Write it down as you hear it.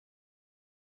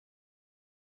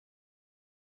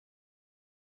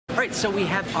Alright, so we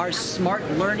have our smart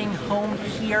learning home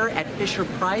here at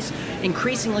Fisher-Price.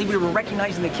 Increasingly, we were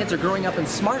recognizing that kids are growing up in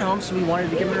smart homes, so we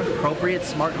wanted to give them an appropriate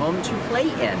smart home to play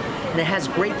in. And it has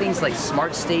great things like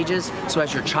smart stages, so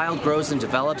as your child grows and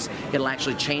develops, it'll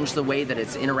actually change the way that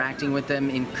it's interacting with them,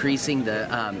 increasing the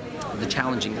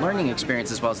challenging learning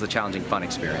experience as well as the challenging fun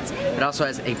experience. It also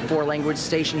has a 4-language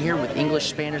station here with English,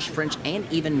 Spanish, French,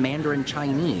 and even Mandarin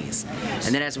Chinese.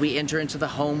 And then as we enter into the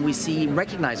home, we see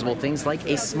recognizable things like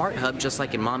a smart hub, just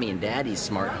like in Mommy and Daddy's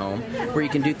smart home, where you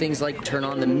can do things like turn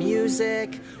on the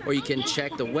music, or you can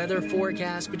check the weather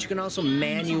forecast, but you can also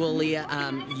manually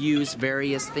use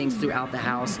various things throughout the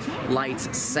house,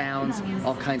 lights, sounds,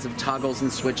 all kinds of toggles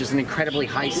and switches, an incredibly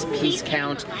high piece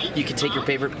count. You can take your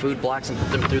favorite food blocks and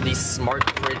put them through the smart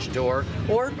fridge door,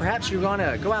 or perhaps you're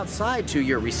gonna go outside to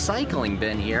your recycling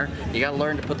bin here. You gotta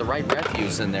learn to put the right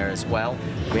refuse in there as well.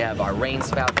 We have our rain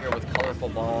spout here with colorful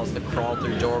balls, the crawl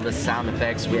through door with sound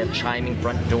effects. We have chiming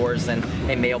front doors and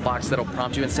a mailbox that'll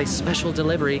prompt you and say special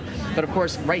delivery. But of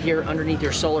course, right here underneath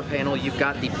your solar panel, you've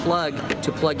got the plug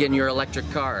to plug in your electric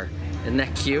car. Isn't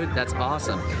that cute? That's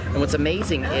awesome. And what's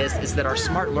amazing is that our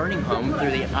smart learning home,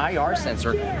 through the IR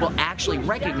sensor, will actually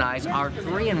recognize our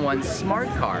 3-in-1 smart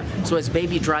car. So as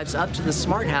baby drives up to the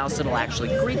smart house, it'll actually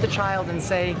greet the child and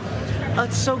say, "Oh,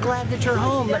 it's so glad that you're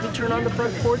home. Let me turn on the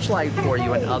front porch light for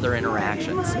you," and other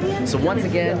interactions. So once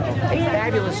again, a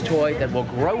fabulous toy that will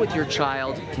grow with your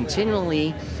child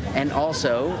continually and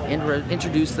also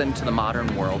introduce them to the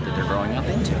modern world that they're growing up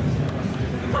into.